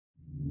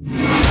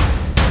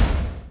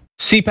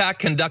CPAC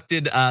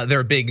conducted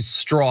their big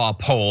straw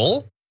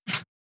poll.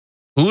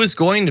 Who is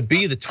going to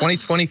be the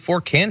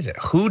 2024 candidate?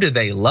 Who do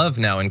they love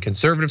now in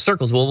conservative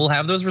circles? Well, we'll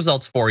have those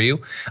results for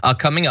you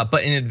coming up.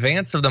 But in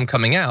advance of them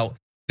coming out,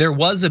 there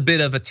was a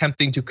bit of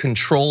attempting to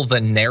control the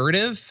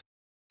narrative.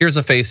 Here's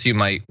a face you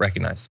might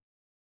recognize.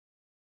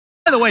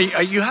 By the way,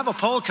 you have a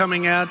poll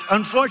coming out.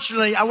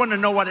 Unfortunately, I want to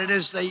know what it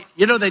is. They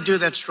do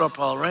that straw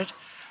poll, right?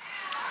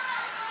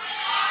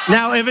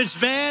 Now, if it's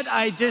bad,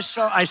 I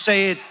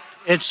say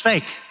it's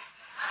fake.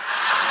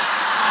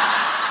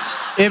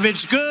 If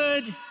it's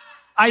good,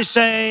 I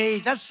say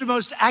that's the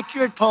most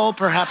accurate poll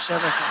perhaps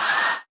ever taken.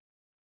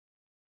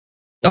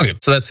 Okay,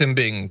 so that's him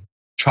being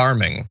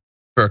charming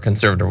for a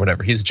conservative or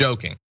whatever. He's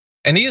joking,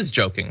 and he is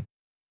joking,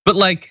 but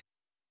like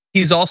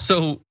he's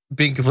also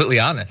being completely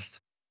honest.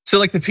 So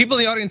like the people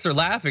in the audience are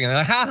laughing and they're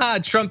like, "Ha ha,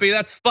 Trumpy,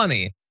 that's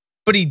funny,"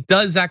 but he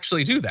does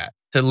actually do that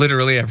to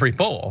literally every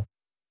poll.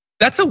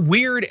 That's a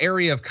weird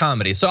area of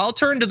comedy. So I'll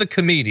turn to the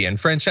comedian,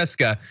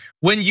 Francesca.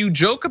 When you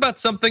joke about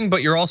something,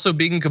 but you're also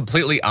being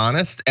completely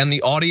honest, and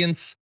the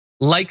audience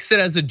likes it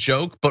as a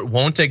joke, but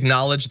won't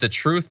acknowledge the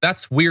truth,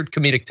 that's weird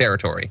comedic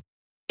territory.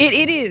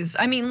 It is.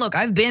 I mean, look,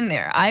 I've been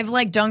there. I've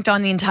like dunked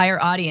on the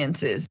entire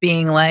audiences,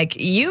 being like,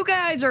 "You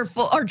guys are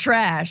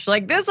trash.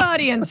 Like this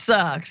audience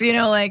sucks."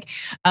 Like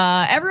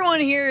everyone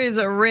here is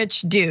a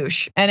rich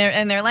douche,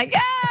 and they're like,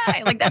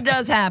 "Yeah, like that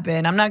does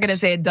happen." I'm not gonna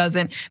say it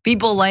doesn't.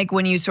 People like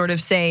when you sort of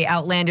say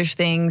outlandish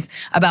things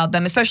about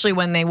them, especially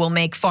when they will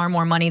make far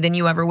more money than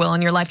you ever will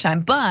in your lifetime.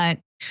 But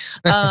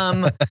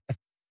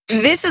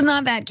this is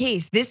not that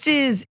case. This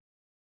is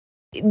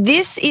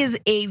there's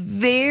a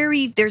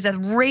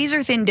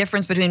razor thin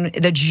difference between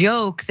the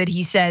joke that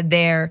he said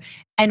there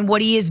and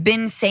what he has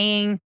been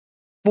saying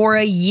for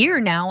a year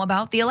now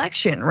about the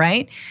election,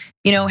 right?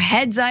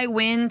 Heads I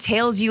win,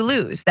 tails you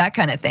lose, that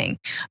kind of thing.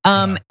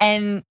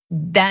 And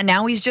that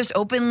now he's just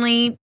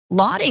openly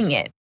lauding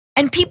it.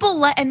 And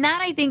and that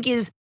I think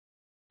is,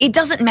 it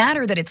doesn't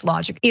matter that it's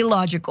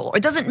illogical.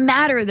 It doesn't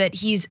matter that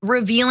he's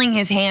revealing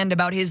his hand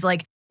about his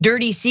like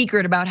dirty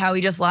secret about how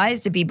he just lies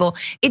to people.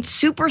 It's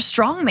super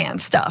strongman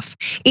stuff.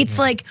 It's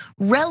like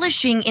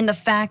relishing in the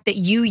fact that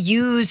you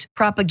use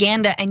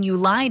propaganda and you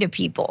lie to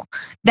people.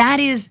 That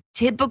is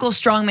typical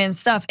strongman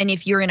stuff. And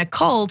if you're in a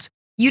cult,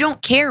 you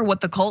don't care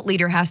what the cult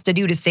leader has to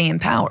do to stay in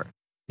power.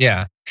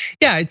 Yeah,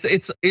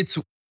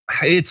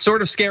 it's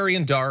sort of scary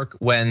and dark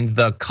when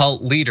the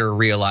cult leader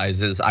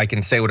realizes I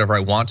can say whatever I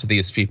want to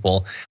these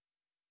people.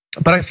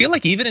 But I feel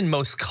like even in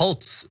most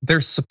cults, they're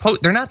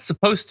not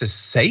supposed to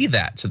say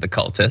that to the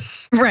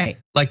cultists. Right.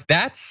 Like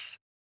that's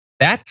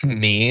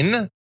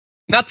mean.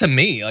 Not to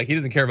me, like he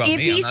doesn't care about me. If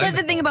he said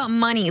the thing about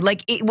money,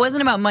 like it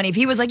wasn't about money. If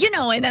he was like,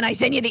 and then I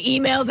send you the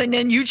emails and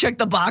then you check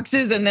the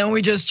boxes and then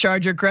we just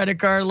charge your credit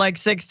card like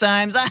 6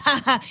 times.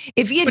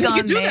 If he had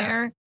gone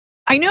there,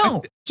 I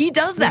know, he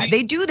does that,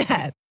 they do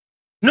that.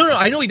 No,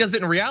 I know he does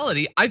it in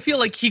reality. I feel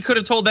like he could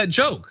have told that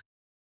joke.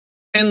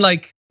 And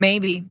like.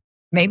 Maybe.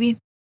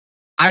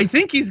 I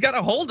think he's got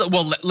a hold.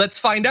 Well, let's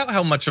find out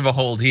how much of a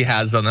hold he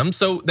has on them.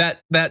 So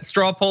that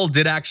straw poll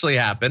did actually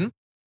happen.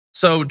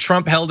 So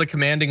Trump held a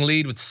commanding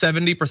lead with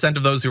 70%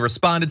 of those who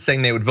responded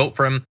saying they would vote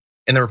for him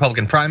in the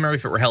Republican primary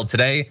if it were held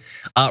today.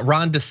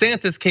 Ron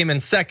DeSantis came in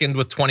second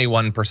with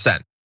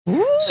 21%.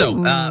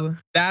 So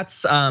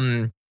that's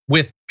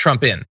with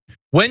Trump in.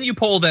 When you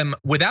poll them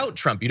without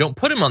Trump, you don't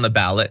put him on the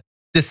ballot.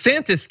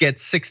 DeSantis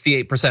gets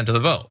 68% of the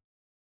vote.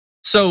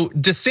 So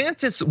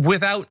DeSantis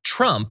without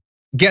Trump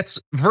gets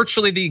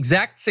virtually the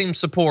exact same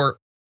support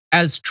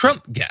as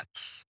Trump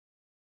gets,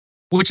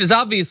 which is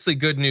obviously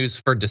good news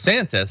for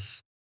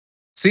DeSantis.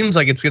 Seems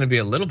like it's gonna be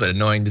a little bit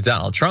annoying to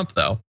Donald Trump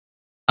though.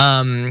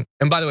 And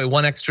by the way,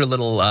 one extra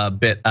little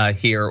bit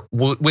here,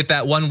 with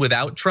that one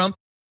without Trump,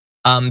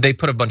 they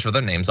put a bunch of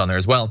other names on there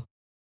as well.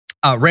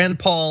 Rand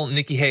Paul,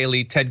 Nikki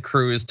Haley, Ted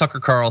Cruz, Tucker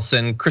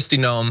Carlson, Kristi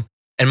Noem,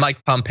 and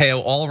Mike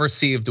Pompeo all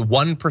received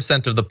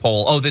 1% of the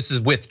poll. Oh, this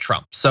is with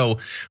Trump. So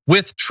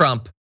with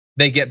Trump,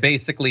 they get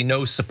basically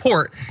no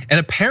support. And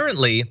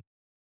apparently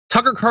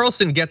Tucker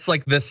Carlson gets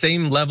like the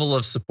same level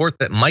of support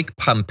that Mike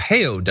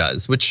Pompeo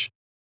does, which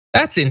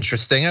that's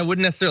interesting. I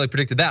wouldn't necessarily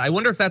predicted that. I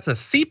wonder if that's a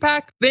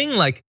CPAC thing.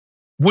 Like,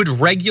 would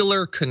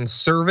regular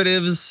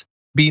conservatives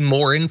be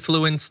more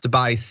influenced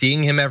by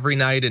seeing him every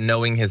night and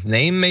knowing his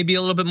name maybe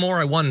a little bit more?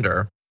 I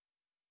wonder.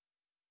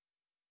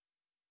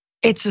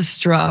 It's a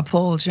straw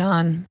poll,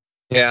 John.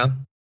 Yeah.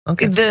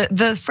 Okay.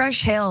 The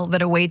fresh hell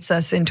that awaits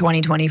us in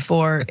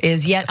 2024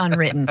 is yet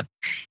unwritten,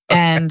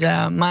 and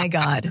my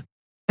God.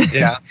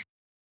 Yeah.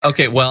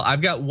 Okay. Well,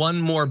 I've got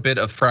one more bit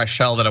of fresh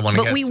hell that I want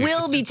to get. But we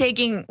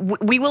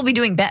will be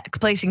doing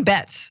placing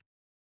bets.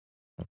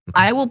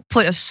 I will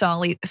put a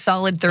solid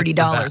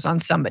 $30 on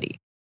somebody.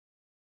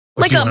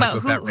 Like about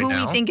who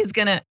we think is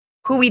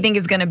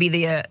gonna be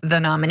the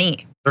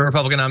nominee. The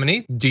Republican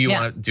nominee. Do you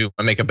want to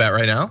make a bet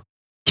right now?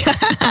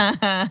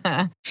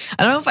 I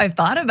don't know if I've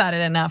thought about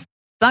it enough.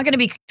 It's not gonna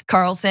be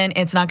Carlson.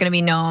 It's not gonna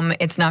be Noem.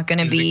 It's not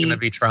gonna be. Is it gonna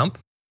be Trump?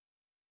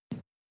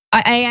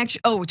 I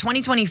actually.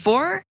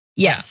 2024.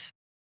 Yes.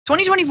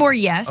 2024.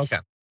 Yes. Okay.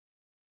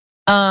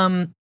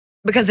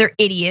 because they're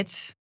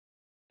idiots.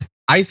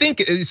 I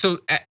think so.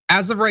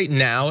 As of right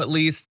now, at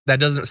least, that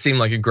doesn't seem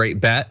like a great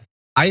bet.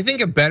 I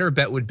think a better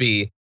bet would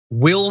be,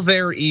 will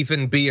there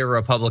even be a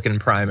Republican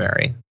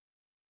primary?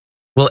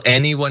 Will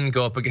anyone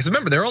go up against?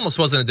 Remember, there almost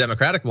wasn't a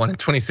Democratic one in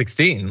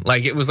 2016.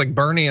 Like, it was like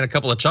Bernie and a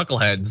couple of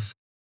chuckleheads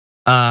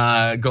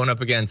going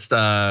up against.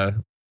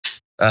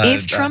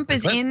 If Trump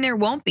is in, there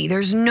won't be.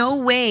 There's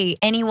no way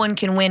anyone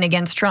can win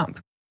against Trump.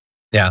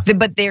 Yeah.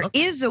 But there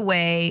is a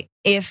way,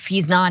 if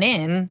he's not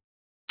in,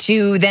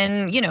 to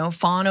then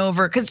fawn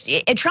over, because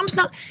Trump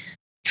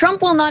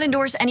will not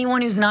endorse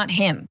anyone who's not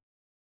him.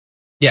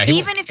 Yeah.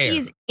 Even if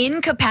he's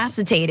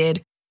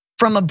incapacitated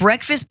from a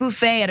breakfast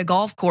buffet at a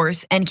golf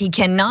course and he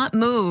cannot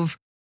move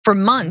for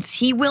months,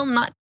 he will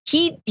not.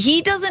 He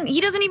doesn't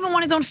even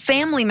want his own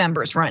family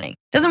members running.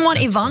 Doesn't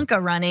want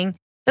Ivanka running.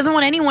 Doesn't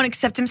want anyone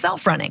except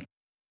himself running.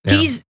 Yeah.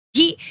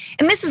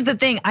 And this is the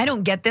thing, I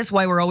don't get this,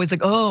 why we're always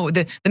like, oh,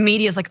 the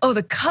media is like, oh,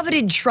 the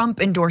coveted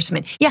Trump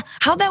endorsement. Yeah,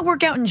 how'd that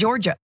work out in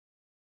Georgia?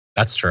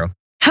 That's true.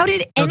 How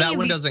did any that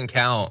one doesn't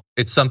count?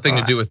 It's something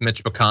to do with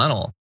Mitch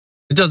McConnell.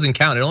 It doesn't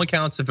count. It only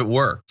counts if it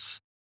works.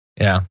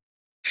 Yeah.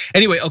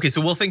 Anyway, okay,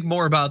 so we'll think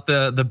more about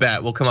the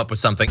bet. We'll come up with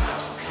something.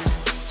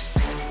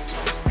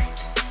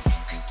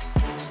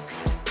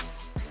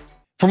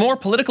 For more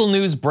political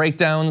news,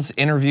 breakdowns,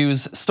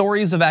 interviews,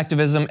 stories of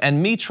activism,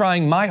 and me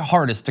trying my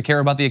hardest to care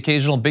about the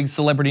occasional big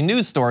celebrity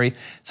news story,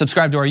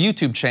 subscribe to our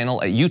YouTube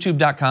channel at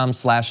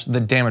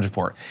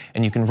youtube.com/thedamagereport.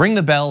 And you can ring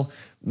the bell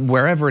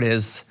wherever it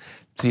is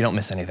so you don't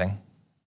miss anything.